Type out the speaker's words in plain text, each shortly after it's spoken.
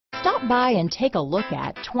Stop by and take a look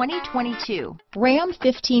at 2022 Ram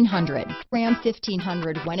 1500. Ram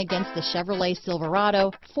 1500 went against the Chevrolet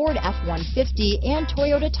Silverado, Ford F-150, and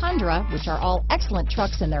Toyota Tundra, which are all excellent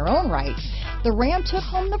trucks in their own right. The Ram took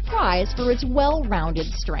home the prize for its well-rounded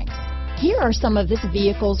strengths. Here are some of this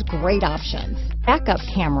vehicle's great options: backup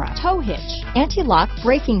camera, tow hitch, anti-lock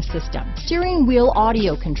braking system, steering wheel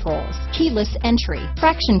audio controls, keyless entry,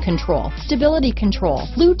 traction control, stability control,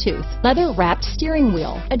 Bluetooth, leather-wrapped steering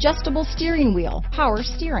wheel, adjustable steering wheel, power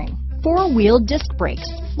steering, four-wheel disc brakes,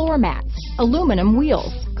 floor mats, aluminum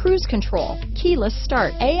wheels, cruise control, keyless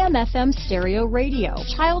start, AM/FM stereo radio,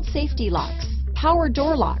 child safety locks, power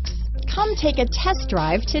door locks. Come take a test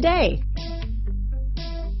drive today.